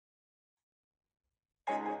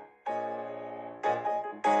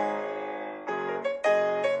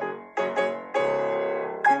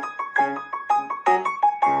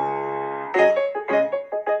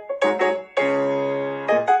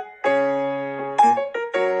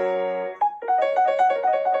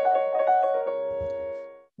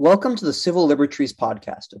Welcome to the Civil Liberties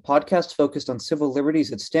Podcast, a podcast focused on civil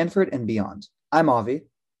liberties at Stanford and beyond. I'm Avi.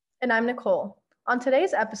 And I'm Nicole. On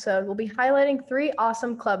today's episode, we'll be highlighting three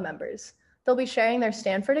awesome club members. They'll be sharing their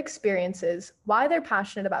Stanford experiences, why they're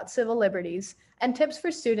passionate about civil liberties, and tips for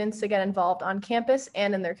students to get involved on campus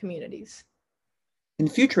and in their communities. In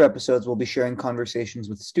future episodes, we'll be sharing conversations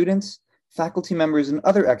with students, faculty members, and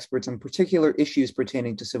other experts on particular issues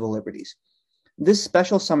pertaining to civil liberties. This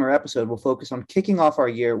special summer episode will focus on kicking off our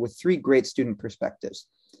year with three great student perspectives.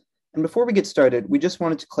 And before we get started, we just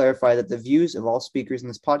wanted to clarify that the views of all speakers in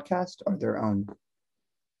this podcast are their own.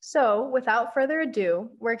 So, without further ado,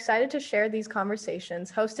 we're excited to share these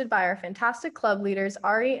conversations hosted by our fantastic club leaders,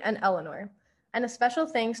 Ari and Eleanor. And a special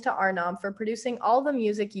thanks to Arnam for producing all the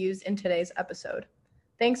music used in today's episode.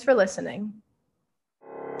 Thanks for listening.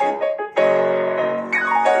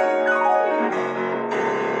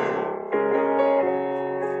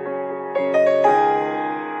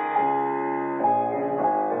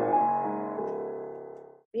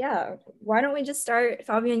 Yeah, why don't we just start?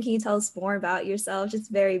 Fabian, can you tell us more about yourself?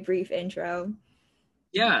 Just very brief intro.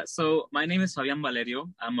 Yeah, so my name is Fabian Valerio.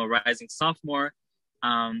 I'm a rising sophomore.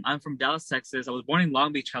 I'm from Dallas, Texas. I was born in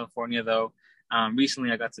Long Beach, California, though.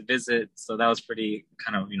 Recently, I got to visit, so that was pretty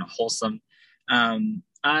kind of, wholesome.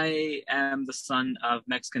 I am the son of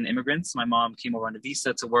Mexican immigrants. My mom came over on a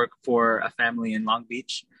visa to work for a family in Long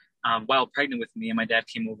Beach while pregnant with me, and my dad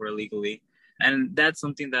came over illegally. And that's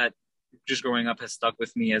something that just growing up has stuck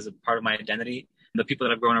with me as a part of my identity. The people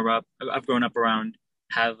that I've grown up around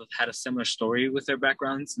have had a similar story with their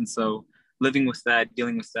backgrounds. And so living with that,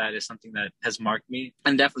 dealing with that is something that has marked me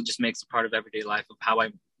and definitely just makes a part of everyday life of how I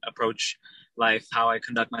approach life, how I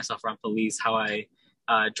conduct myself around police, how I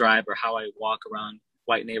drive or how I walk around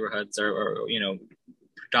white neighborhoods or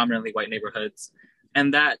predominantly white neighborhoods.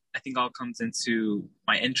 And that, I think, all comes into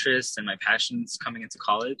my interests and my passions coming into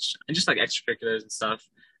college and just like extracurriculars and stuff.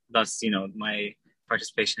 Thus, my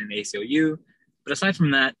participation in the ACLU. But aside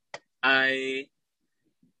from that, I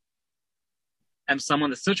am someone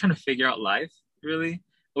that's still trying to figure out life, really,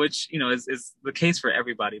 which, is the case for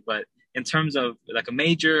everybody. But in terms of like a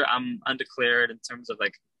major, I'm undeclared. In terms of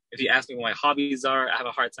like, if you ask me what my hobbies are, I have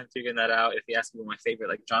a hard time figuring that out. If you ask me what my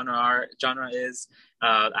favorite genre is,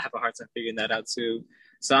 I have a hard time figuring that out too.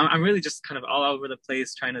 So I'm really just kind of all over the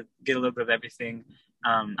place, trying to get a little bit of everything.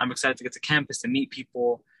 I'm excited to get to campus and meet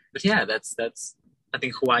people. But yeah, that's I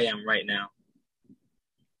think who I am right now.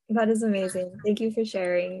 That is amazing. Thank you for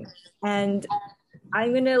sharing. And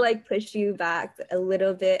I'm going to push you back a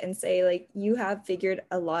little bit and say you have figured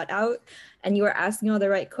a lot out and you are asking all the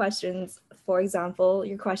right questions. For example,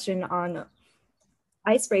 your question on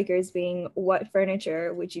icebreakers being what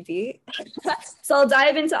furniture would you be? So I'll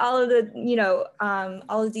dive into all of the,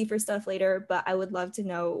 all the deeper stuff later, but I would love to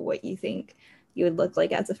know what you think you would look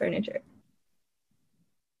like as a furniture.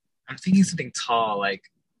 I'm thinking something tall, and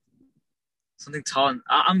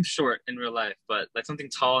I'm short in real life, but something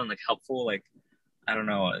tall and helpful, I don't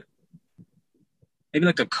know, maybe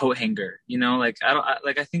a coat hanger, I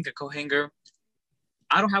think a coat hanger,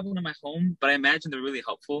 I don't have one in my home, but I imagine they're really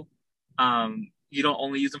helpful. You don't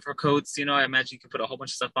only use them for coats, I imagine you can put a whole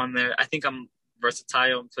bunch of stuff on there. I think I'm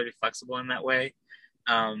versatile, I'm pretty flexible in that way.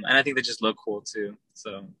 And I think they just look cool too.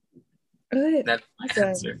 So good. That's my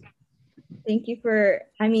answer. Thank you for,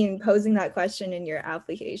 posing that question in your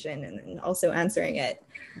application and also answering it.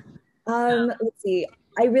 Let's see.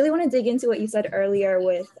 I really want to dig into what you said earlier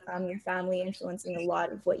with your family influencing a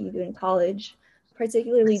lot of what you do in college,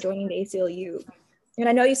 particularly joining the ACLU. And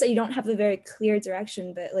I know you said you don't have a very clear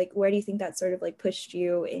direction, but where do you think that sort of pushed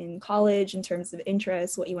you in college in terms of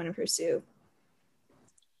interest, what you want to pursue?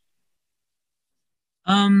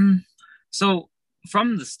 So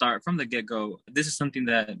from the start, from the get-go, this is something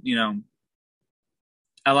that,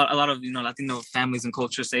 a lot of Latino families and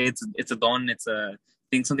cultures say it's a don, it's a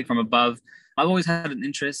thing, something from above. I've always had an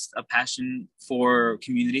interest, a passion for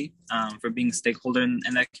community, for being a stakeholder in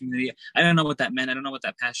that community. I don't know what that meant. I don't know what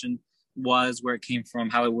that passion was, where it came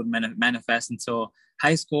from, how it would manifest until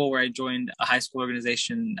high school, where I joined a high school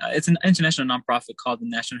organization. It's an international nonprofit called the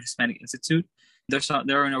National Hispanic Institute.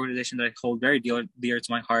 They're an organization that I hold very dear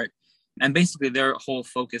to my heart. And basically their whole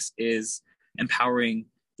focus is empowering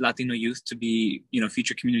Latino youth to be,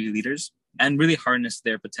 future community leaders and really harness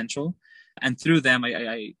their potential. And through them,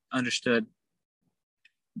 I understood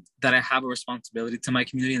that I have a responsibility to my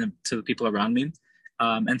community and to the people around me.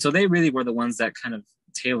 And so they really were the ones that kind of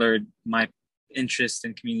tailored my interest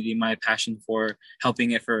in community, my passion for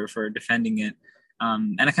helping it, for defending it.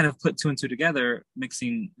 And I kind of put two and two together,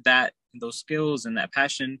 mixing those skills and that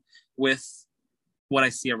passion with what I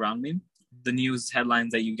see around me, the news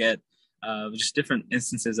headlines that you get just different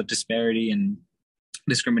instances of disparity and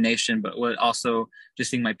discrimination, but what also just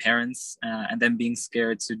seeing my parents and them being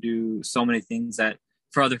scared to do so many things that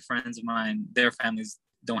for other friends of mine, their families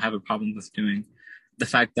don't have a problem with doing. The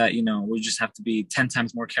fact that, we just have to be 10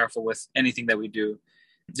 times more careful with anything that we do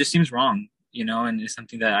just seems wrong, and it's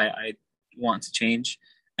something that I want to change.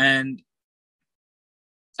 And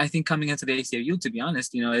I think coming into the ACLU, to be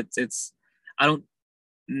honest, it's I don't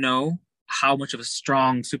know how much of a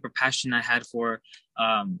strong, super passion I had for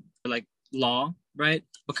like law, right?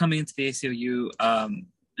 But coming into the ACLU,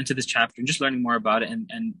 into this chapter and just learning more about it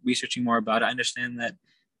and researching more about it, I understand that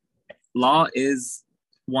law is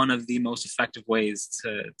one of the most effective ways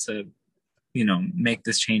to make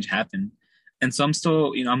this change happen. And so I'm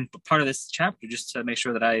still, I'm part of this chapter just to make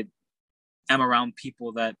sure that I am around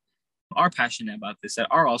people that are passionate about this, that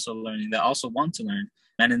are also learning, that also want to learn.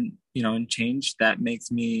 And in change that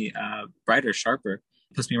makes me brighter, sharper,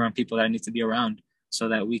 puts me around people that I need to be around so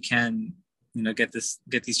that we can, get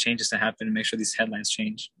these changes to happen and make sure these headlines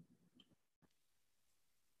change.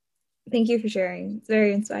 Thank you for sharing. It's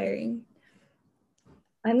very inspiring.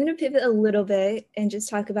 I'm going to pivot a little bit and just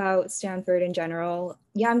talk about Stanford in general.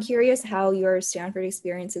 Yeah, I'm curious how your Stanford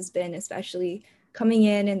experience has been, especially coming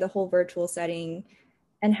in the whole virtual setting.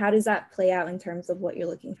 And how does that play out in terms of what you're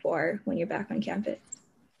looking for when you're back on campus?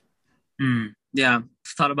 Yeah, I've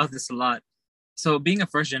thought about this a lot. So being a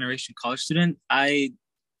first generation college student, I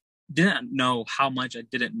didn't know how much I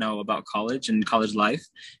didn't know about college and college life.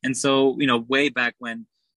 And so, way back when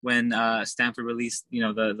Stanford released,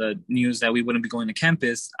 the news that we wouldn't be going to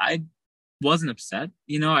campus, I wasn't upset.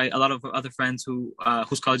 A lot of other friends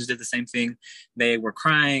whose colleges did the same thing. They were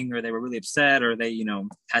crying or they were really upset or they,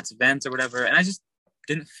 had to vent or whatever. And I just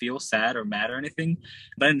didn't feel sad or mad or anything.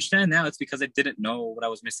 But I understand now it's because I didn't know what I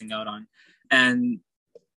was missing out on. And,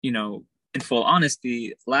 in full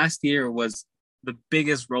honesty, last year was the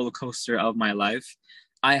biggest roller coaster of my life.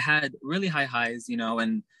 I had really high highs,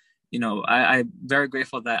 and I'm very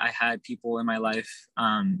grateful that I had people in my life,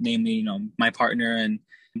 namely, my partner and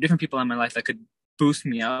different people in my life that could boost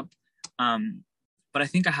me up. But I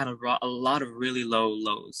think I had a lot of really low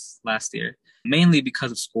lows last year, mainly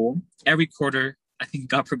because of school. Every quarter, I think it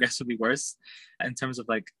got progressively worse in terms of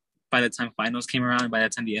by the time finals came around, by the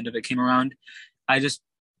time the end of it came around, I just,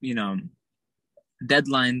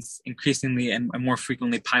 deadlines increasingly and more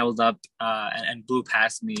frequently piled up and blew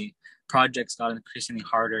past me. Projects got increasingly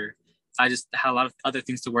harder. I just had a lot of other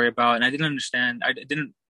things to worry about. And I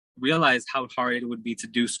didn't realize how hard it would be to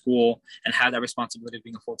do school and have that responsibility of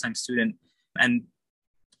being a full-time student. And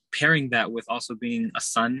pairing that with also being a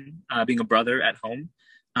son, being a brother at home,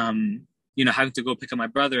 having to go pick up my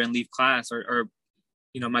brother and leave class or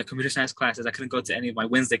my computer science classes. I couldn't go to any of my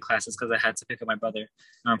Wednesday classes because I had to pick up my brother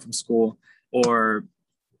from school. Or,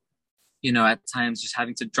 at times just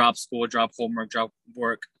having to drop school, drop homework, drop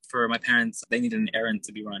work for my parents. They needed an errand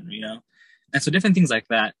to be run, And so different things like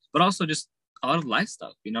that, but also just a lot of life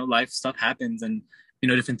stuff, life stuff happens and,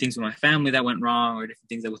 different things with my family that went wrong or different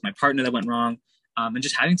things that with my partner that went wrong. And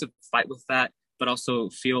just having to fight with that, but also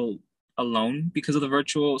feel alone because of the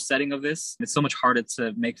virtual setting of this. It's so much harder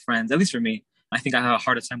to make friends, at least for me. I think I have a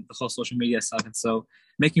harder time with the whole social media stuff. And so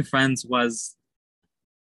making friends was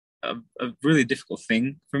a really difficult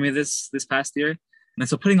thing for me this past year. And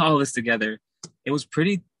so putting all this together, it was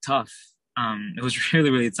pretty tough. It was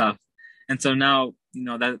really, really tough. And so now,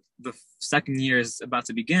 that the second year is about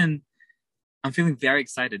to begin, I'm feeling very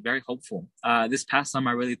excited, very hopeful. This past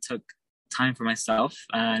summer, I really took time for myself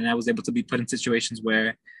and I was able to be put in situations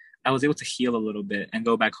where I was able to heal a little bit and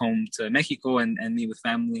go back home to Mexico and meet with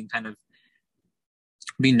family and kind of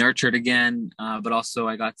be nurtured again. But also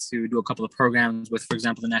I got to do a couple of programs with, for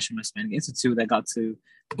example, the National Hispanic Institute that got to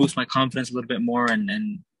boost my confidence a little bit more and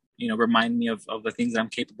remind me of the things that I'm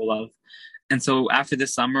capable of. And so after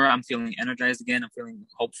this summer, I'm feeling energized again. I'm feeling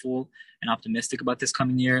hopeful and optimistic about this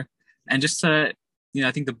coming year. And just to,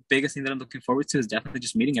 I think the biggest thing that I'm looking forward to is definitely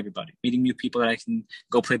just meeting everybody, meeting new people that I can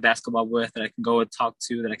go play basketball with, that I can go and talk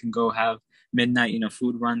to, that I can go have midnight,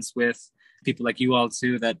 food runs with, people like you all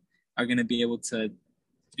too, that are going to be able to,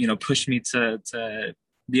 push me to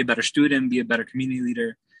be a better student, be a better community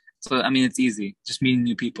leader. So, it's easy. Just meeting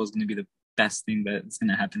new people is going to be the best thing that's going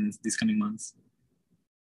to happen these coming months.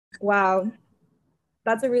 Wow.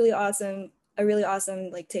 That's a really awesome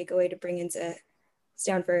takeaway to bring into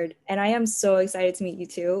Stanford. And I am so excited to meet you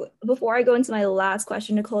too. Before I go into my last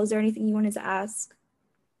question, Nicole, is there anything you wanted to ask?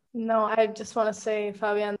 No, I just want to say,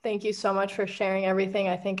 Fabian, thank you so much for sharing everything.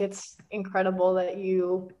 I think it's incredible that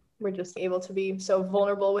you were just able to be so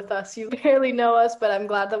vulnerable with us. You barely know us, but I'm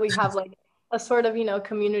glad that we have a sort of,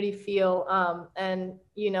 community feel. And,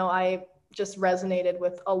 I just resonated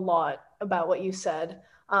with a lot about what you said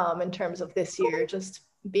in terms of this year, just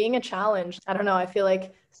being a challenge. I don't know. I feel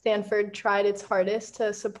like Stanford tried its hardest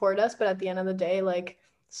to support us, but at the end of the day, like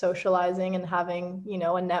socializing and having,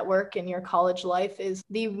 a network in your college life is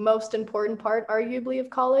the most important part, arguably, of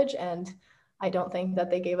college. And I don't think that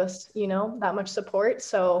they gave us, that much support.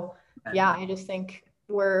 So yeah, I just think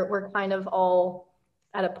we're kind of all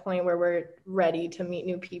at a point where we're ready to meet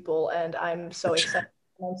new people, and I'm so excited.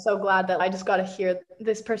 I'm so glad that I just got to hear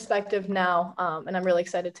this perspective now, and I'm really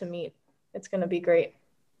excited to meet. It's going to be great.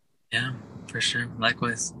 Yeah, for sure.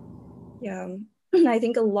 Likewise. Yeah. I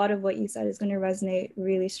think a lot of what you said is going to resonate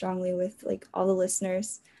really strongly with like all the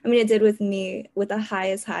listeners. I mean, it did with me, with the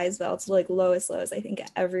highest highs, but also like lowest lows. I think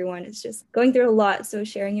everyone is just going through a lot. So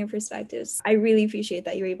sharing your perspectives, I really appreciate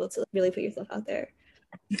that you're able to really put yourself out there.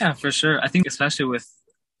 Yeah, for sure. I think especially with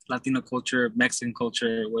Latino culture, Mexican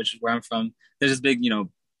culture, which is where I'm from, there's this big,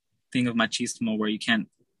 thing of machismo where you can't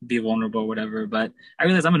be vulnerable or whatever. But I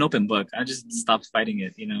realize I'm an open book. I just stopped fighting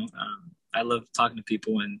it, I love talking to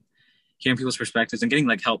people and hearing people's perspectives and getting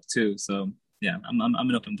like help too. So yeah, I'm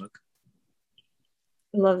an open book.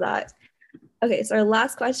 Love that. Okay, so our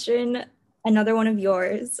last question, another one of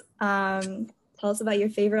yours. Tell us about your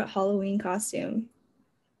favorite Halloween costume.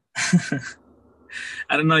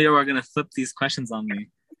 I don't know you were gonna flip these questions on me.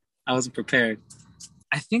 I wasn't prepared.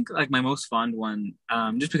 I think like my most fond one,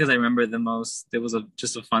 just because I remember the most, it was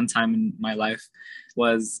just a fun time in my life,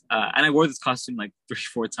 was, and I wore this costume like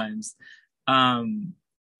 3-4 times.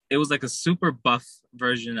 It was like a super buff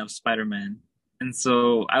version of Spider-Man. And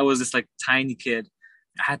so I was this like tiny kid.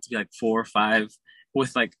 I had to be like 4 or 5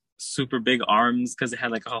 with like super big arms because it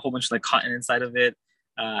had like a whole bunch of like cotton inside of it.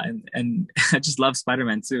 And I just love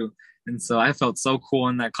Spider-Man too. And so I felt so cool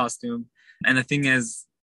in that costume. And the thing is,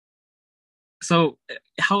 so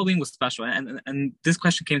Halloween was special. And this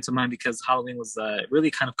question came to mind because Halloween was a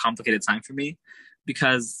really kind of complicated time for me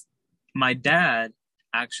because my dad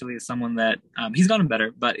actually is someone that, he's gotten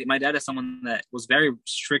better, but my dad is someone that was very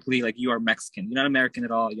strictly like, you are Mexican. You're not American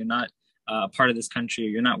at all. You're not part of this country.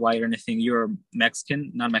 You're not white or anything. You're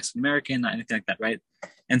Mexican, not Mexican-American, not anything like that, right?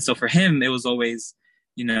 And so for him, it was always,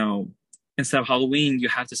 instead of Halloween, you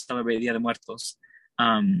have to celebrate Dia de Muertos.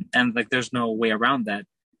 And like, there's no way around that.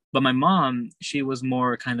 But my mom, she was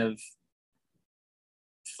more kind of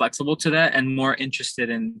flexible to that and more interested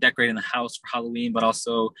in decorating the house for Halloween, but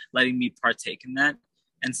also letting me partake in that.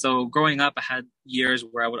 And so growing up, I had years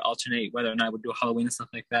where I would alternate whether or not I would do Halloween and stuff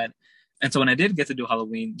like that. And so when I did get to do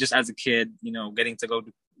Halloween, just as a kid, getting to go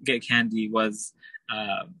get candy was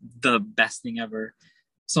the best thing ever.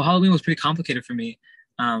 So Halloween was pretty complicated for me.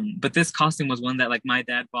 But this costume was one that like my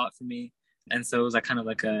dad bought for me. And so it was like kind of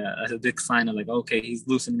like a big sign of like, okay, he's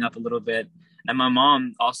loosening up a little bit. And my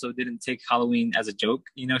mom also didn't take Halloween as a joke.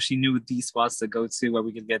 She knew these spots to go to where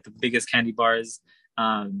we could get the biggest candy bars.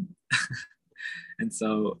 And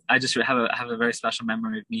so I just have a very special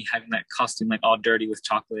memory of me having that costume like all dirty with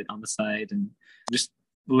chocolate on the side and just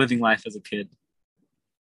living life as a kid.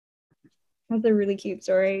 That's a really cute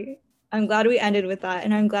story. I'm glad we ended with that.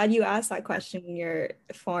 And I'm glad you asked that question in your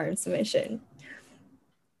form submission.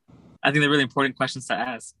 I think they're really important questions to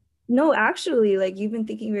ask. No, actually, like you've been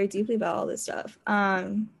thinking very deeply about all this stuff.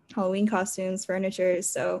 Halloween costumes, furniture,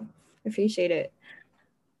 so I appreciate it.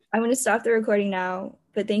 I'm going to stop the recording now,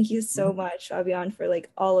 but thank you so much, Fabian, for like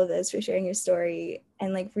all of this, for sharing your story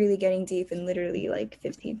and like really getting deep in literally like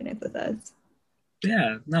 15 minutes with us.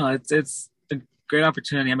 Yeah, no, it's a great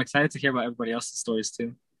opportunity. I'm excited to hear about everybody else's stories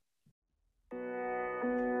too.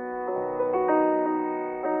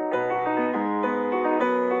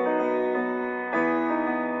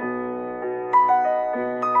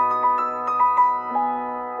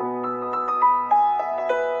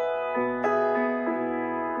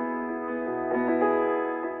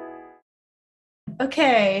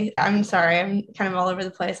 Okay, I'm sorry, I'm kind of all over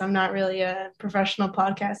the place. I'm not really a professional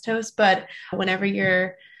podcast host, but whenever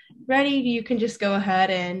you're ready, you can just go ahead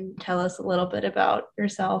and tell us a little bit about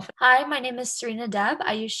yourself. Hi, my name is Serena Deb.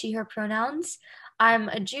 I use she, her pronouns. I'm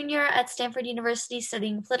a junior at Stanford University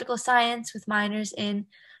studying political science with minors in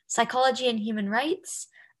psychology and human rights,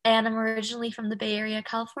 and I'm originally from the Bay Area,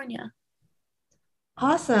 California.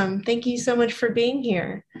 Awesome. Thank you so much for being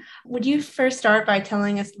here. Would you first start by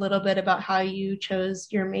telling us a little bit about how you chose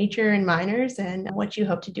your major and minors and what you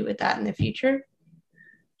hope to do with that in the future?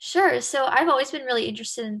 Sure. So I've always been really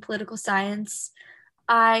interested in political science.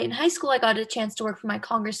 In high school, I got a chance to work for my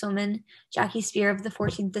congresswoman, Jackie Speier of the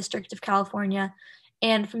 14th District of California.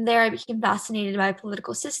 And from there, I became fascinated by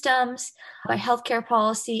political systems, by healthcare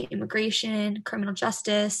policy, immigration, criminal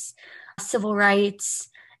justice. civil rights,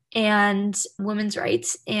 and women's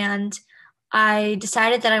rights. And I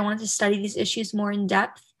decided that I wanted to study these issues more in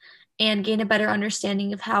depth and gain a better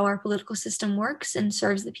understanding of how our political system works and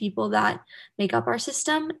serves the people that make up our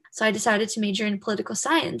system. So I decided to major in political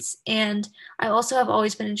science. And I also have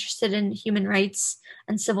always been interested in human rights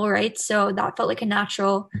and civil rights. So that felt like a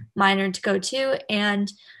natural minor to go to.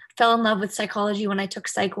 And fell in love with psychology when I took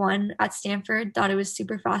Psych 1 at Stanford, thought it was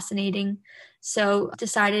super fascinating. So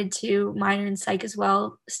decided to minor in psych as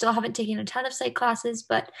well. Still haven't taken a ton of psych classes,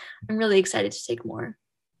 but I'm really excited to take more.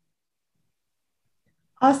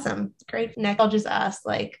 Awesome. Great. Next, I'll just ask,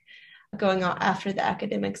 like, going on after the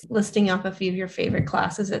academics, listing off a few of your favorite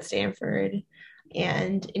classes at Stanford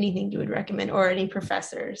and anything you would recommend, or any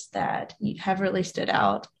professors that you have really stood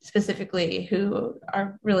out, specifically who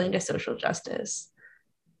are really into social justice.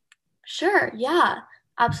 Sure. Yeah,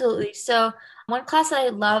 absolutely. So one class that I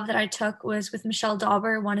love that I took was with Michelle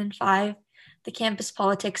Dauber, 1 in 5, The Campus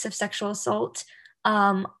Politics of Sexual Assault.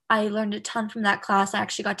 I learned a ton from that class. I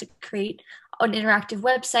actually got to create an interactive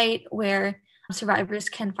website where survivors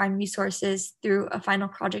can find resources through a final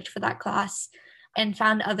project for that class, and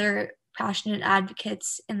found other passionate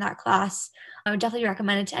advocates in that class. I would definitely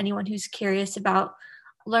recommend it to anyone who's curious about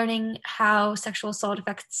learning how sexual assault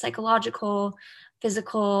affects the psychological,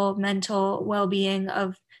 physical, mental well-being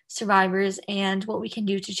of survivors, and what we can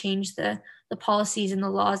do to change the policies and the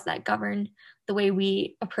laws that govern the way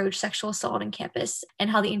we approach sexual assault on campus,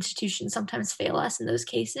 and how the institutions sometimes fail us in those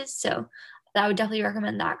cases. So I would definitely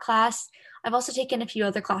recommend that class. I've also taken a few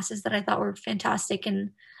other classes that I thought were fantastic,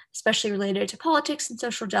 and especially related to politics and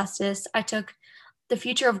social justice. I took The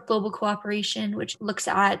Future of Global Cooperation, which looks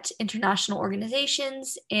at international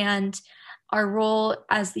organizations and our role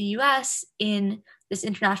as the US in this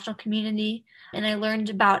international community. And I learned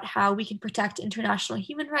about how we can protect international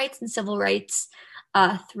human rights and civil rights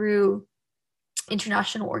through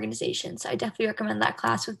international organizations. So I definitely recommend that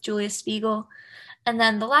class with Julia Spiegel. And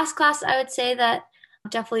then the last class I would say that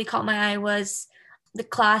definitely caught my eye was the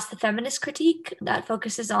class, The Feminist Critique, that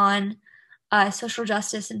focuses on social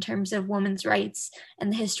justice in terms of women's rights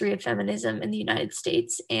and the history of feminism in the United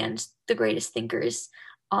States and the greatest thinkers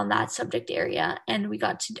on that subject area. And we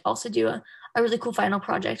got to also do a really cool final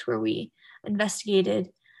project where we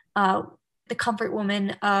investigated the comfort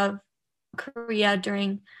women of Korea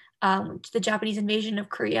during the Japanese invasion of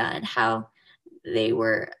Korea, and how they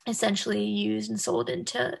were essentially used and sold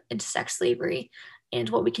into sex slavery, and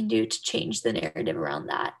what we can do to change the narrative around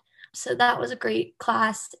that. So that was a great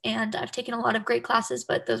class, and I've taken a lot of great classes,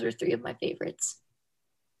 but those were 3 of my favorites.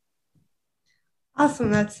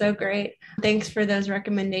 Awesome. That's so great. Thanks for those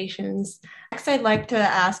recommendations. Next, I'd like to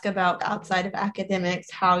ask about, outside of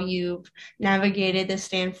academics, how you've navigated the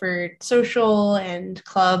Stanford social and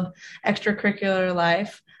club extracurricular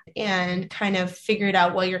life, and kind of figured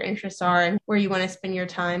out what your interests are and where you want to spend your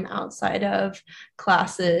time outside of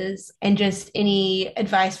classes, and just any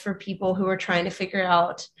advice for people who are trying to figure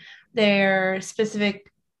out their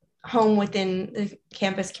specific home within the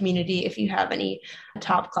campus community, if you have any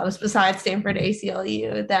top clubs besides Stanford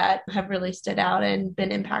ACLU that have really stood out and been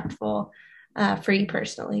impactful for you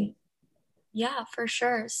personally. Yeah, for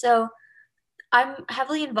sure. So I'm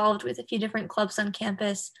heavily involved with a few different clubs on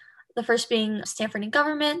campus. The first being Stanford in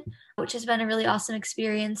Government, which has been a really awesome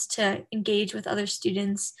experience to engage with other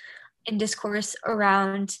students in discourse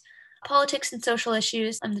around politics and social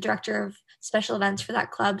issues. I'm the director of special events for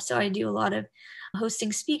that club, so I do a lot of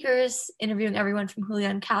hosting speakers, interviewing everyone from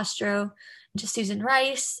Julian Castro to Susan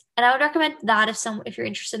Rice. And I would recommend that if you're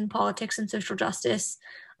interested in politics and social justice,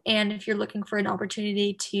 and if you're looking for an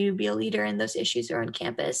opportunity to be a leader in those issues that are on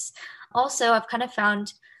campus. Also, I've kind of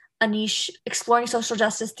found a niche exploring social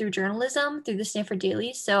justice through journalism, through the Stanford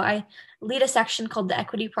Daily. So I lead a section called the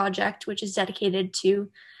Equity Project, which is dedicated to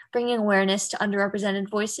bringing awareness to underrepresented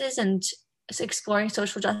voices and exploring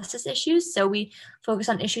social justice issues. So we focus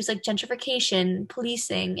on issues like gentrification,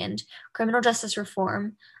 policing, and criminal justice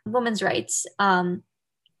reform, women's rights.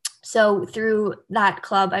 So through that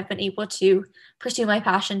club, I've been able to pursue my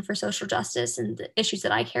passion for social justice and the issues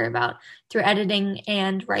that I care about through editing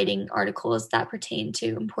and writing articles that pertain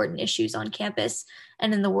to important issues on campus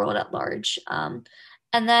and in the world at large. And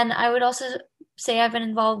then I would also say I've been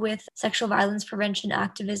involved with sexual violence prevention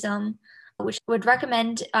activism, which I would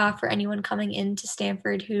recommend for anyone coming into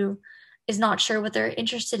Stanford who is not sure what they're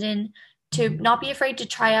interested in, to not be afraid to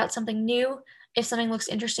try out something new if something looks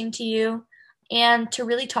interesting to you, and to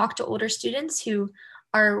really talk to older students who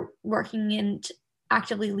are working and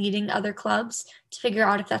actively leading other clubs to figure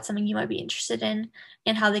out if that's something you might be interested in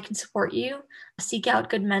and how they can support you. Seek out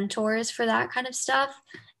good mentors for that kind of stuff,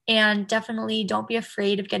 And definitely don't be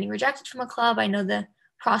afraid of getting rejected from a club. I know the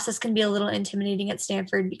process can be a little intimidating at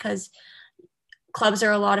Stanford because clubs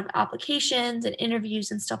are a lot of applications and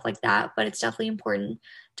interviews and stuff like that, but it's definitely important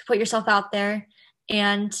to put yourself out there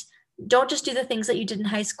and don't just do the things that you did in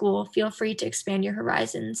high school. Feel free to expand your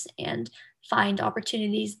horizons and find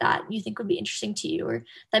opportunities that you think would be interesting to you or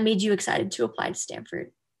that made you excited to apply to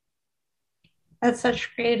Stanford. That's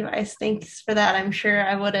such great advice. Thanks for that. I'm sure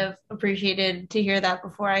I would have appreciated to hear that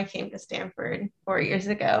before I came to Stanford 4 years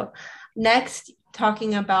ago. Next,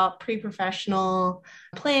 talking about pre-professional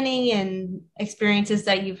planning and experiences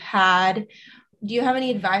that you've had, do you have any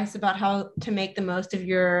advice about how to make the most of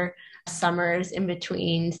your summers in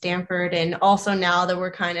between Stanford and also now that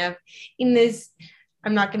we're kind of in this,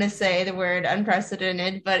 I'm not going to say the word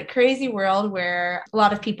unprecedented, but crazy world where a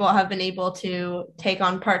lot of people have been able to take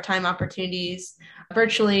on part-time opportunities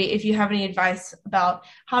virtually? If you have any advice about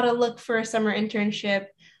how to look for a summer internship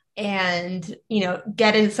and,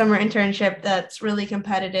 get a summer internship that's really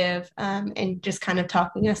competitive, and just kind of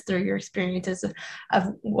talking us through your experiences of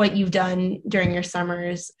what you've done during your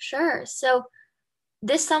summers. Sure. So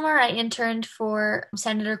this summer I interned for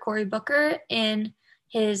Senator Cory Booker in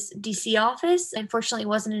his DC office. Unfortunately, it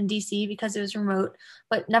wasn't in DC because it was remote,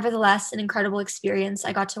 but nevertheless, an incredible experience.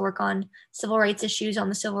 I got to work on civil rights issues on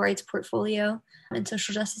the civil rights portfolio and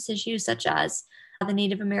social justice issues such as the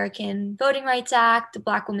Native American Voting Rights Act, the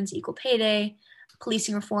Black Women's Equal Pay Day,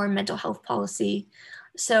 policing reform, mental health policy.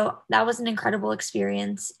 So that was an incredible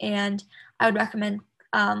experience, and I would recommend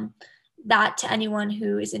that to anyone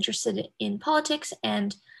who is interested in politics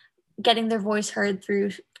and getting their voice heard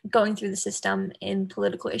through going through the system in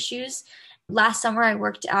political issues. Last summer, I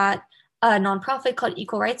worked at a nonprofit called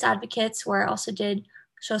Equal Rights Advocates, where I also did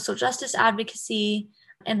social justice advocacy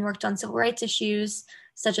and worked on civil rights issues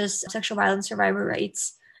such as sexual violence survivor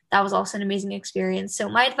rights. That was also an amazing experience. So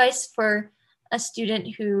my advice for a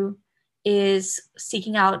student who is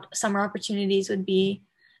seeking out summer opportunities would be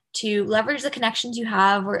to leverage the connections you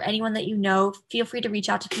have or anyone that you know. Feel free to reach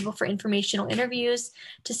out to people for informational interviews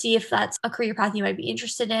to see if that's a career path you might be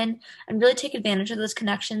interested in, and really take advantage of those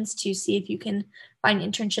connections to see if you can find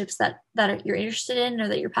internships that you're interested in or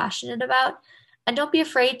that you're passionate about. And don't be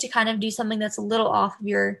afraid to kind of do something that's a little off of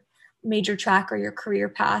your major track or your career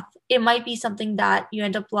path. It might be something that you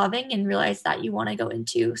end up loving and realize that you want to go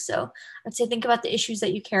into. So I'd say think about the issues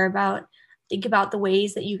that you care about, think about the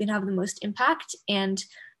ways that you can have the most impact, and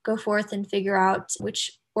go forth and figure out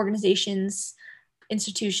which organizations,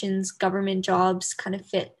 institutions, government jobs kind of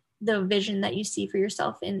fit the vision that you see for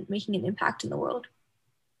yourself in making an impact in the world.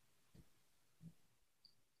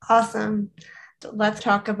 Awesome. So let's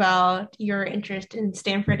talk about your interest in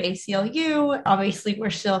Stanford ACLU. Obviously, we're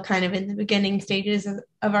still kind of in the beginning stages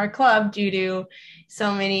of our club due to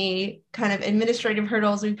so many kind of administrative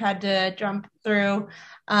hurdles we've had to jump through.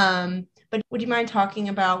 But would you mind talking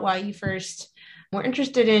about why you first were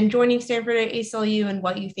interested in joining Stanford at ACLU and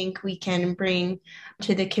what you think we can bring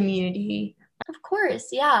to the community? Of course,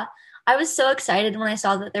 yeah. I was so excited when I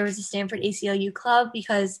saw that there was a Stanford ACLU club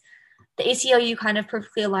because the ACLU kind of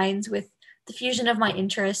perfectly aligns with the fusion of my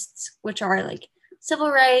interests, which are like civil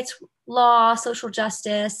rights, law, social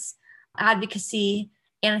justice, advocacy.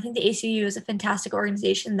 And I think the ACLU is a fantastic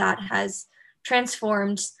organization that has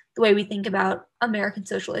transformed the way we think about American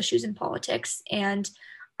social issues and politics. And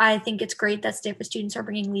I think it's great that Stanford students are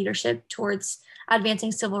bringing leadership towards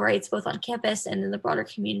advancing civil rights both on campus and in the broader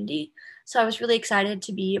community. So I was really excited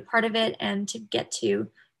to be a part of it and to get to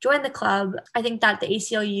join the club. I think that the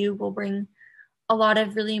ACLU will bring a lot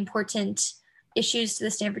of really important issues to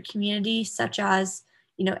the Stanford community, such as,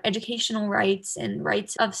 educational rights and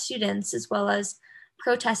rights of students, as well as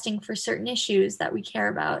protesting for certain issues that we care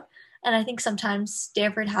about. And I think sometimes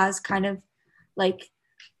Stanford has kind of like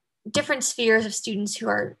different spheres of students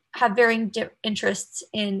who have varying interests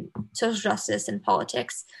in social justice and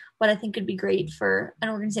politics, but I think it'd be great for an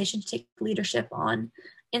organization to take leadership on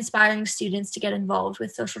inspiring students to get involved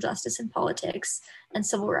with social justice and politics and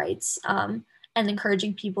civil rights, and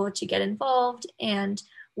encouraging people to get involved and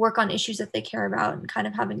work on issues that they care about, and kind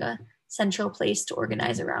of having a central place to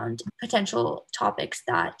organize around potential topics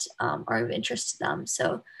that are of interest to them.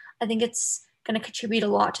 So I think it's going to contribute a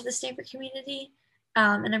lot to the Stanford community,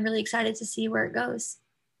 and I'm really excited to see where it goes.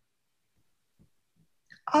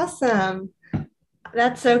 Awesome.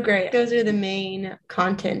 That's so great. Those are the main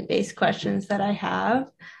content-based questions that I have.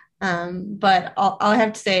 But all I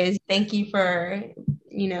have to say is thank you for,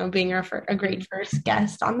 being a great first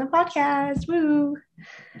guest on the podcast. Woo!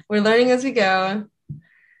 We're learning as we go.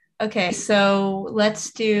 Okay, so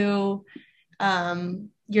let's do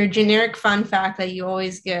your generic fun fact that you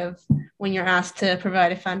always give when you're asked to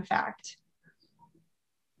provide a fun fact?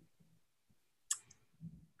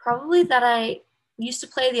 Probably that I used to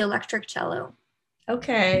play the electric cello.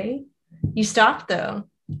 Okay. You stopped though.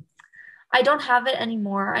 I don't have it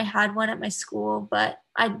anymore. I had one at my school, but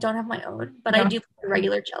I don't have my own. But I do play the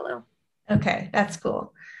regular cello. Okay, that's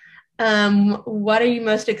cool. What are you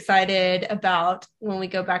most excited about when we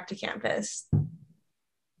go back to campus?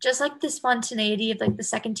 Just like the spontaneity of like the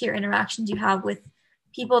second tier interactions you have with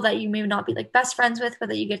people that you may not be like best friends with, but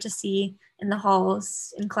that you get to see in the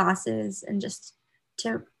halls, in classes, and just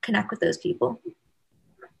to connect with those people.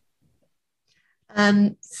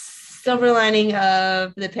 Silver lining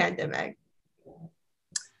of the pandemic.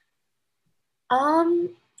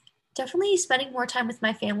 Definitely spending more time with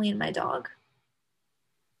my family and my dog.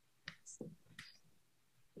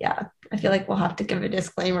 Yeah, I feel like we'll have to give a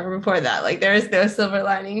disclaimer before that. Like there is no silver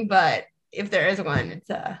lining, but if there is one, it's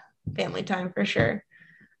a family time for sure.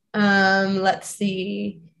 Let's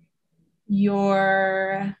see.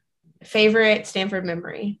 Your favorite Stanford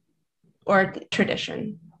memory or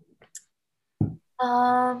tradition?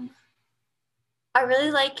 I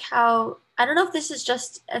really like how, I don't know if this is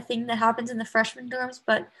just a thing that happens in the freshman dorms,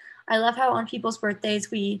 but I love how on people's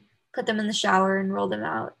birthdays we put them in the shower and roll them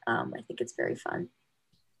out. I think it's very fun.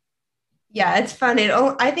 Yeah, it's fun.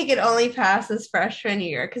 I think it only passes freshman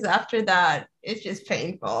year because after that, it's just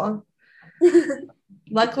painful.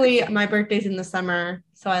 Luckily, my birthday's in the summer,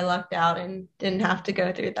 so I lucked out and didn't have to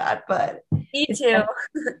go through that. But me too.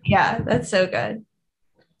 Yeah, that's so good.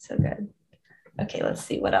 So good. Okay, let's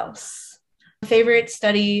see what else. Favorite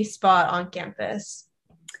study spot on campus?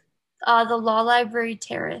 The Law Library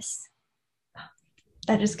Terrace.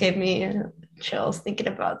 That just gave me chills thinking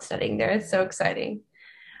about studying there. It's so exciting.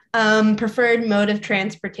 Preferred mode of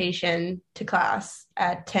transportation to class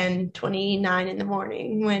at 10:29 in the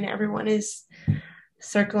morning when everyone is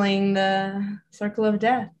circling the circle of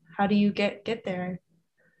death. How do you get there?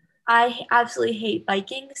 I absolutely hate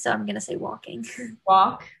biking, so I'm gonna say walking.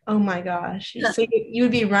 Walk? Oh my gosh. So you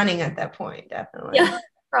would be running at that point, definitely. Yeah,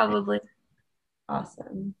 probably.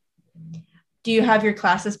 Awesome. Do you have your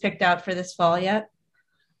classes picked out for this fall yet?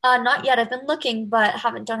 Not yet. I've been looking, but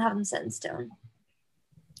don't have them set in stone.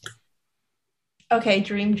 Okay,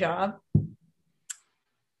 dream job.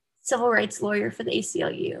 Civil rights lawyer for the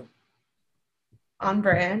ACLU. On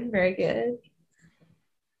brand, very good.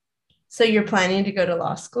 So you're planning to go to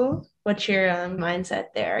law school? What's your mindset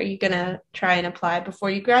there? Are you gonna try and apply before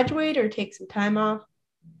you graduate or take some time off?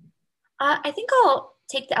 I think I'll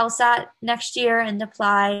take the LSAT next year and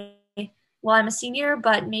apply while I'm a senior,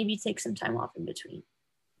 but maybe take some time off in between.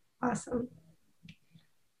 Awesome.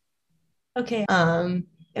 Okay. Am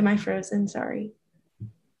I frozen? Sorry.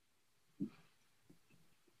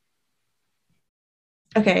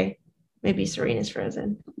 Okay. Maybe Serena's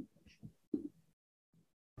frozen.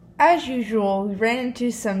 As usual, we ran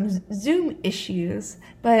into some Zoom issues,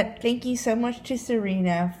 but thank you so much to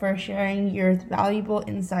Serena for sharing your valuable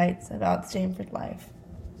insights about Stanford life.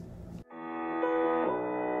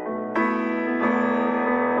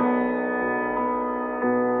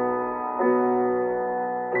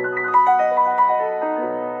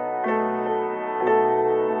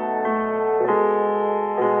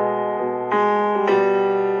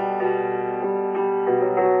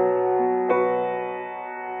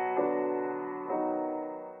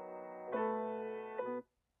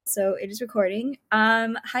 So it is recording.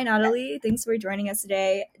 Hi, Natalie. Thanks for joining us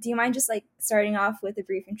today. Do you mind just starting off with a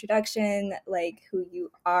brief introduction, like who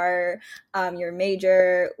you are, your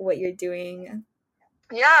major, what you're doing?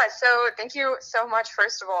 Yeah, so thank you so much,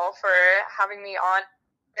 first of all, for having me on.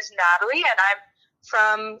 It's Natalie, and I'm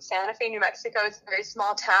from Santa Fe, New Mexico. It's a very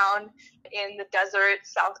small town in the desert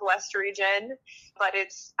southwest region, but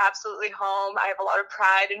it's absolutely home. I have a lot of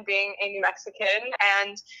pride in being a New Mexican,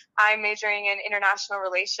 and I'm majoring in international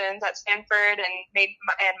relations at Stanford and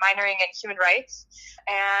minoring in human rights.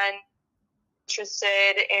 And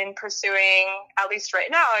interested in pursuing, at least right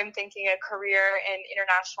now, I'm thinking a career in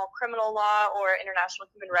international criminal law or international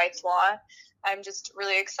human rights law. I'm just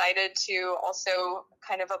really excited to also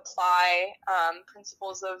kind of apply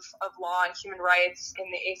principles of law and human rights in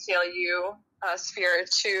the ACLU sphere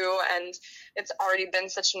too. And it's already been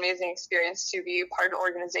such an amazing experience to be part of an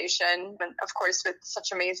organization, and of course with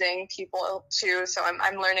such amazing people too. So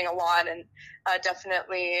I'm learning a lot, and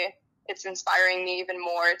definitely it's inspiring me even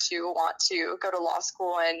more to want to go to law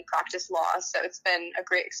school and practice law. So it's been a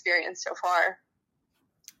great experience so far.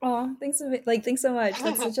 Oh, thanks so much.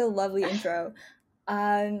 That's such a lovely intro.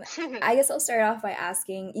 I guess I'll start off by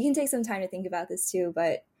asking, you can take some time to think about this too,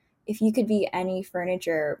 but if you could be any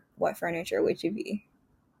furniture, what furniture would you be?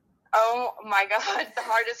 Oh my God, the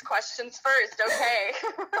hardest questions first. Okay.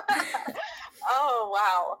 Oh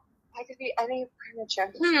wow, I could be any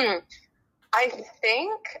premature. I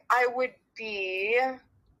think I would be.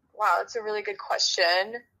 Wow, that's a really good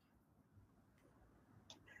question.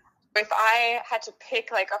 If I had to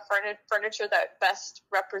pick like a furniture that best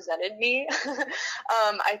represented me,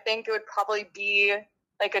 I think it would probably be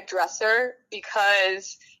like a dresser,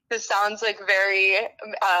 because this sounds like very,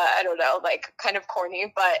 I don't know, like kind of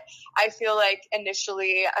corny, but I feel like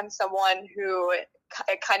initially I'm someone who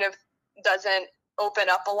kind of doesn't open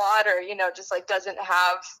up a lot, or, you know, just like doesn't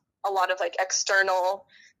have a lot of like external,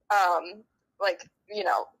 like, you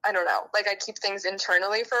know, I don't know, like I keep things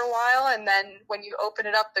internally for a while, and then when you open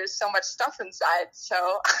it up, there's so much stuff inside. So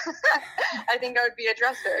I think I would be a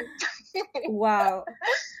dresser. Wow.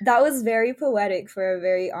 That was very poetic for a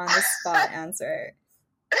very on-the-spot answer.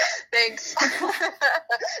 Thanks.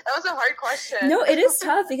 That was a hard question. No, it is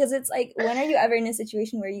tough, because it's like, when are you ever in a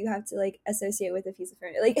situation where you have to like associate with a piece of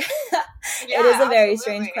furniture? Like, it is a very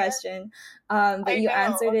strange question, but you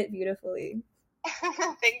answered it beautifully.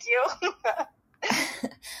 Thank you.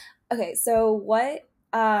 Okay, so what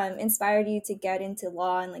inspired you to get into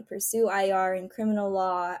law and like pursue IR and criminal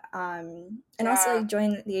law, and also like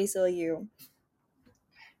join the ACLU?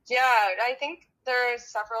 Yeah, I think there are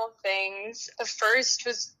several things. The first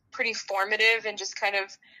was pretty formative in just kind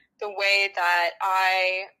of the way that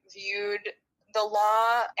I viewed the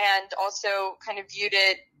law, and also kind of viewed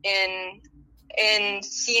it in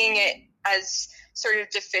seeing it as sort of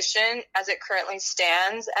deficient as it currently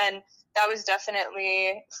stands. And that was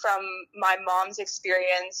definitely from my mom's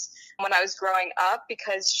experience when I was growing up,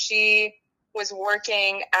 because she was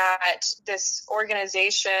working at this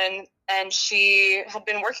organization, and she had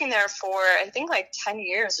been working there for, I think, like 10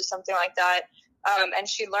 years or something like that. And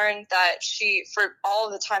she learned that for all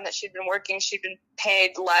of the time that she'd been working, she'd been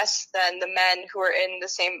paid less than the men who were in the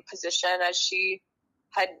same position as she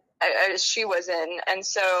was in. And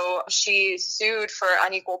so she sued for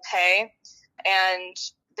unequal pay, and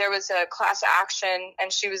there was a class action,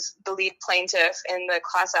 and she was the lead plaintiff in the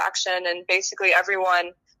class action, and basically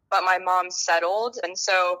everyone but my mom settled. And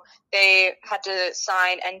so they had to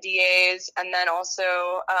sign NDAs, and then also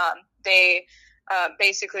they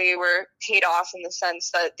basically were paid off in the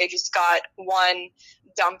sense that they just got one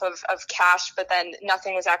dump of cash, but then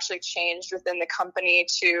nothing was actually changed within the company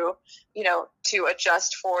to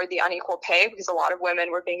adjust for the unequal pay, because a lot of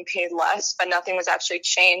women were being paid less, but nothing was actually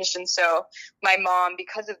changed. And so my mom,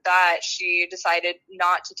 because of that, she decided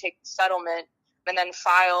not to take the settlement, and then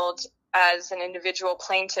filed as an individual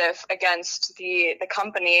plaintiff against the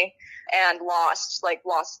company, and lost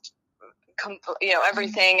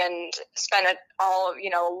everything, and spent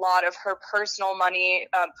a lot of her personal money,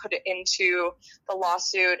 put it into the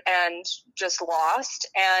lawsuit, and just lost.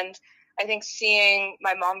 And I think seeing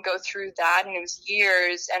my mom go through that, and it was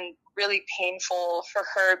years and really painful for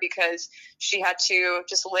her, because she had to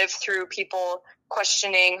just live through people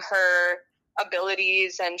questioning her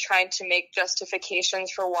abilities and trying to make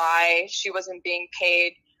justifications for why she wasn't being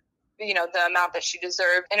paid, the amount that she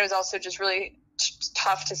deserved. And it was also just really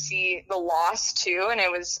tough to see the loss too. And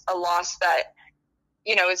it was a loss that,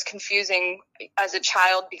 was confusing as a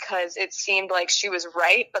child, because it seemed like she was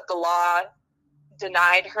right, but the law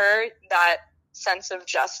denied her that sense of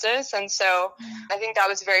justice. And so I think that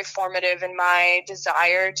was very formative in my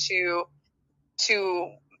desire to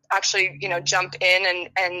actually, jump in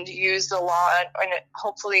and use the law, and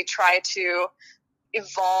hopefully try to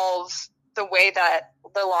evolve the way that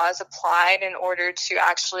the law is applied in order to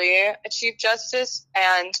actually achieve justice.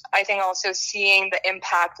 And I think also seeing the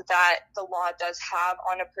impact that the law does have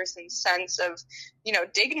on a person's sense of,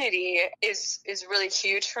 dignity is really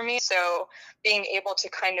huge for me. So being able to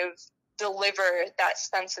kind of deliver that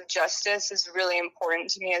sense of justice is really important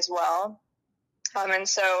to me as well. And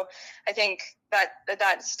so I think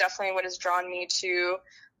that's definitely what has drawn me to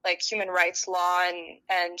like human rights law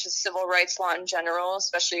and just civil rights law in general,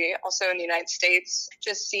 especially also in the United States,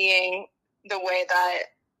 just seeing the way that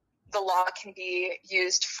the law can be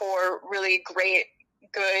used for really great,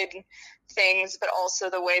 good things, but also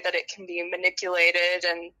the way that it can be manipulated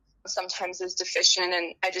and sometimes is deficient.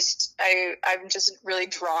 And I'm just really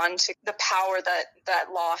drawn to the power that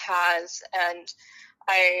law has. And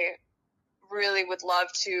I really would love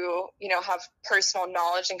to, have personal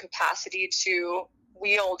knowledge and capacity to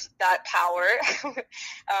wield that power.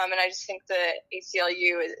 And I just think the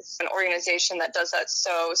ACLU is an organization that does that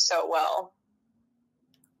so well.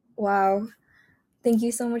 Wow. Thank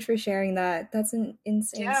you so much for sharing that. That's an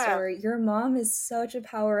insane story. Your mom is such a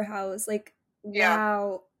powerhouse. Like, Yeah.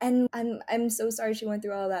 Wow. And I'm so sorry she went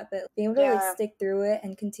through all that, but being able to like stick through it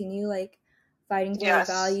and continue like fighting for your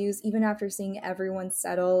values even after seeing everyone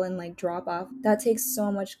settle and like drop off, that takes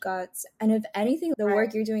so much guts. And if anything, the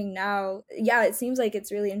work you're doing now, it seems like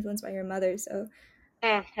it's really influenced by your mother. So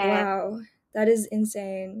wow, that is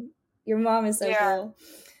insane. Your mom is so cool.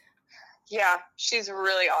 Yeah, she's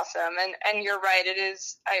really awesome. And you're right, it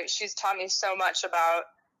is, she's taught me so much about,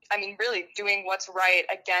 I mean, really doing what's right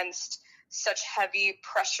against such heavy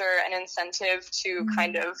pressure and incentive to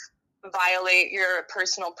kind of violate your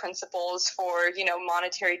personal principles for, you know,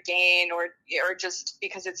 monetary gain or just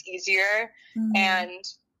because it's easier. And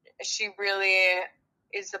she really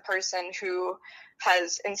is the person who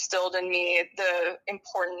has instilled in me the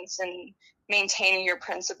importance in maintaining your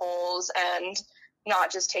principles and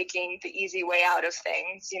not just taking the easy way out of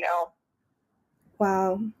things, you know.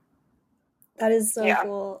 Wow. That is so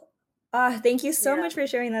cool. Thank you so much for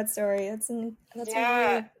sharing that story. That's a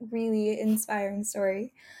really, really inspiring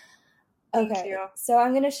story. Okay, so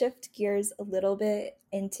I'm going to shift gears a little bit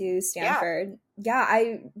into Stanford.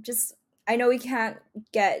 I know we can't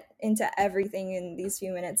get into everything in these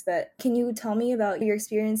few minutes, but can you tell me about your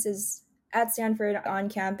experiences at Stanford on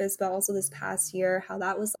campus, but also this past year, how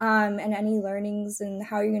that was, and any learnings and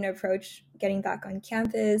how you're going to approach getting back on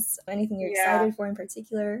campus, anything you're excited for in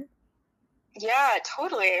particular? Yeah,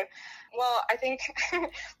 totally. Well, I think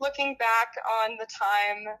looking back on the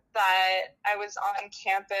time that I was on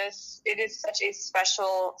campus, it is such a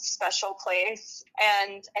special, special place.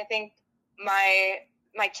 And I think my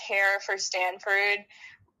care for Stanford,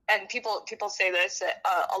 and people say this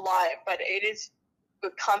a lot, but it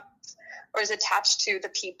comes or is attached to the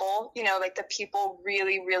people, you know, like the people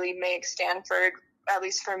really, really make Stanford, at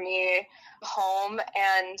least for me, home.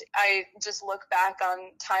 And I just look back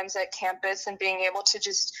on times at campus and being able to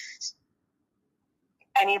just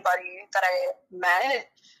anybody that I met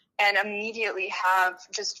and immediately have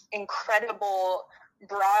just incredible,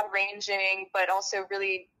 broad-ranging, but also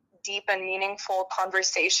really deep and meaningful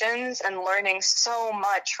conversations and learning so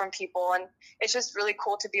much from people. And it's just really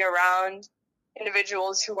cool to be around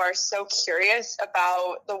individuals who are so curious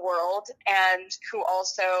about the world and who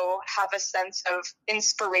also have a sense of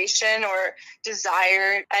inspiration or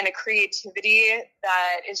desire and a creativity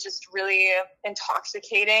that is just really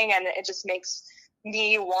intoxicating, and it just makes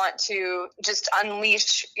me want to just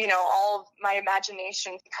unleash, you know, all of my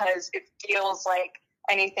imagination, because it feels like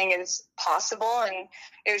anything is possible. And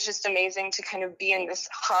it was just amazing to kind of be in this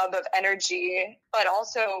hub of energy. But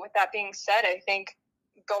also, with that being said, I think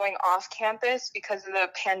going off campus because of the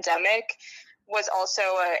pandemic was also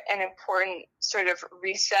an important sort of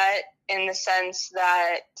reset, in the sense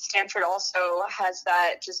that Stanford also has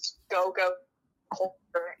that just go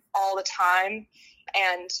culture all the time,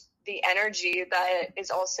 and the energy that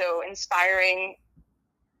is also inspiring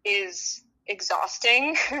is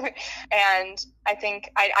exhausting. And I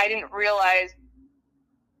think I didn't realize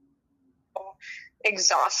how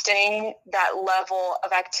exhausting that level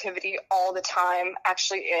of activity all the time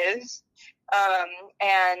actually is.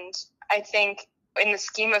 And I think in the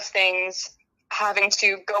scheme of things, having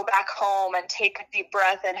to go back home and take a deep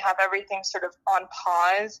breath and have everything sort of on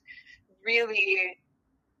pause really,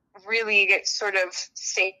 really sort of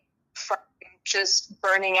saved from just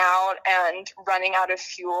burning out and running out of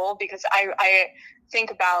fuel, because I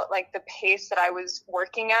think about like the pace that I was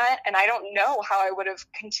working at, and I don't know how I would have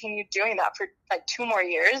continued doing that for like 2 more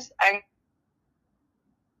years. I don't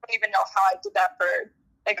even know how I did that for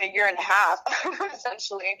like a year and a half,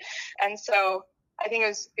 essentially. And so I think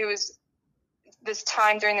it was this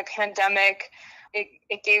time during the pandemic,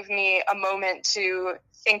 it gave me a moment to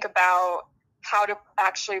think about how to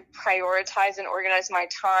actually prioritize and organize my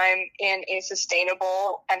time in a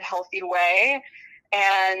sustainable and healthy way.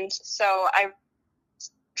 And so I'm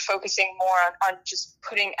focusing more on just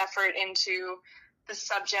putting effort into the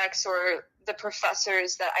subjects or the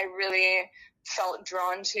professors that I really felt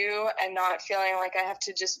drawn to, and not feeling like I have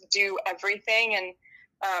to just do everything, and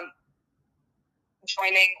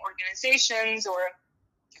joining organizations or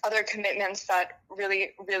other commitments that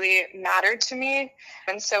really, really mattered to me.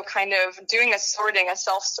 And so kind of doing a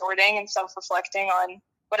self-sorting and self-reflecting on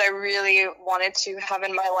what I really wanted to have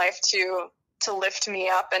in my life to lift me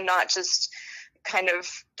up, and not just kind of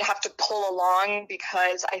to have to pull along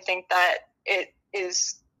because I think that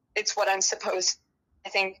it's what I'm supposed to. I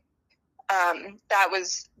think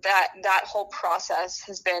that whole process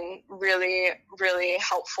has been really, really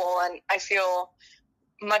helpful. And I feel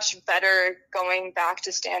much better going back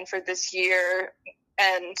to Stanford this year,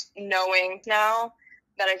 and knowing now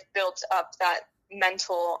that I've built up that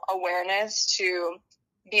mental awareness to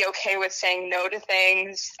be okay with saying no to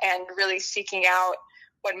things and really seeking out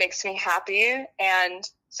what makes me happy. And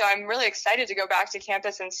so I'm really excited to go back to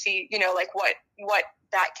campus and see, like what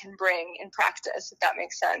that can bring in practice, if that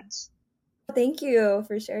makes sense. Thank you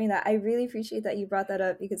for sharing that. I really appreciate that you brought that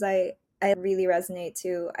up, because I really resonate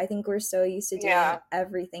too. I think we're so used to doing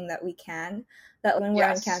everything that we can, that when we're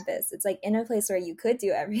on campus, it's like in a place where you could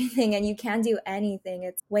do everything and you can do anything,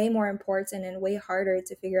 it's way more important and way harder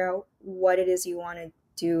to figure out what it is you want to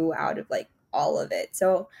do out of like all of it.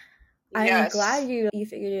 So I'm glad you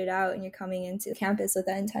figured it out and you're coming into campus with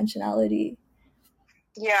that intentionality.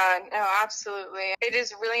 Yeah, no, absolutely. It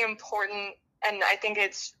is really important, and I think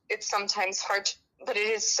it's sometimes hard, but it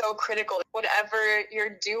is so critical. Whatever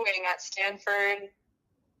you're doing at Stanford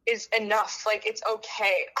is enough. Like, it's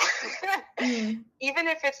okay.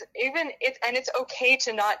 It's okay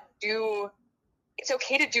to not do. It's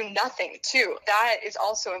okay to do nothing too. That is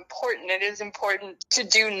also important. It is important to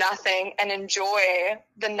do nothing and enjoy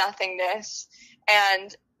the nothingness,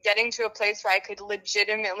 and getting to a place where I could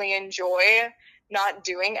legitimately enjoy not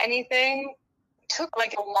doing anything took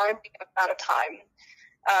like a long amount of time.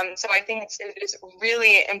 So I think it is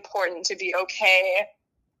really important to be okay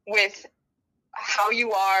with how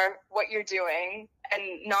you are, what you're doing, and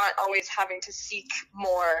not always having to seek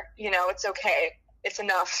more. It's okay. It's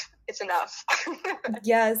enough. It's enough.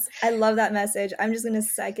 Yes, I love that message. I'm just going to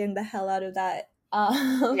second the hell out of that.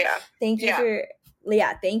 Thank you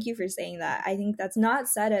for saying that. I think that's not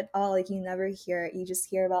said at all. Like, you never hear it. You just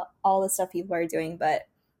hear about all the stuff people are doing, but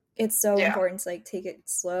it's so important to like take it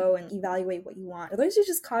slow and evaluate what you want. Otherwise you're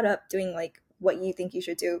just caught up doing like what you think you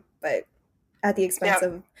should do, but at the expense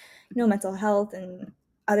of mental health and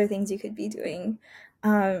other things you could be doing.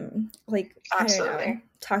 Like, absolutely. I don't know,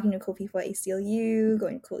 talking to cool people at ACLU,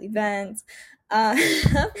 going to cool events.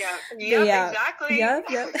 Exactly.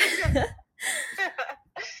 Yep.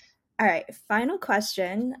 All right, final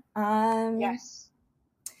question. Yes.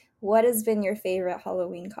 What has been your favorite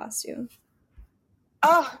Halloween costume?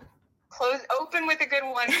 Oh, open with a good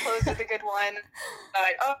one, close with a good one.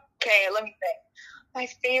 Okay, let me think. My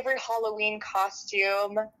favorite Halloween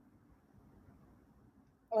costume.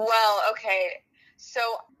 Well, okay. So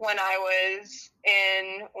when I was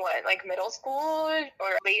in middle school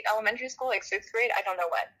or late elementary school, like 6th grade, I don't know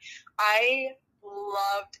when, I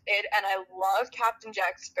loved it, and I love Captain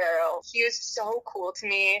Jack Sparrow. He was so cool to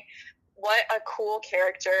me. What a cool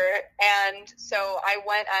character. And so I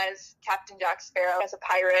went as Captain Jack Sparrow as a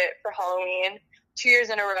pirate for Halloween 2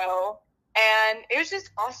 years in a row, and it was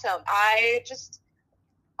just awesome. I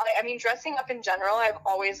mean, dressing up in general, I've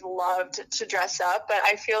always loved to dress up, but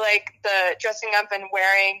I feel like the dressing up and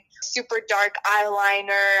wearing super dark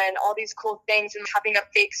eyeliner and all these cool things and having a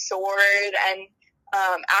fake sword and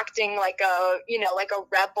acting like a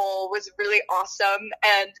rebel was really awesome.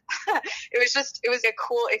 And it was a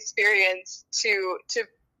cool experience to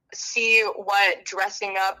see what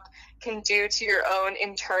dressing up can do to your own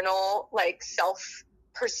internal like self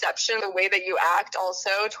perception, the way that you act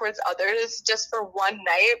also towards others just for one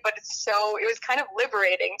night. But it was kind of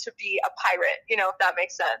liberating to be a pirate, if that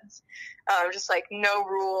makes sense. Just like no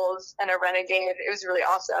rules and a renegade. It was really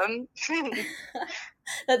awesome.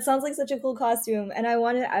 That sounds like such a cool costume, and I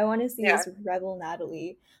want to see this with Rebel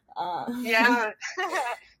Natalie. Maybe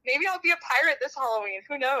I'll be a pirate this Halloween.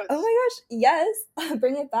 Who knows? Oh my gosh, yes.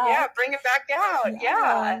 Bring it back. Yeah, bring it back out.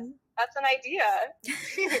 Yeah. That's an idea.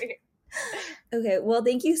 Okay, well,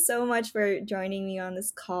 thank you so much for joining me on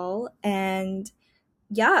this call, and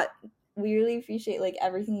we really appreciate like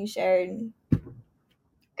everything you shared.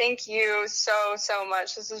 Thank you so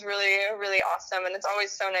much. This is really, really awesome, and it's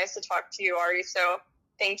always so nice to talk to you, Ari, so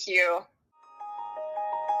thank you.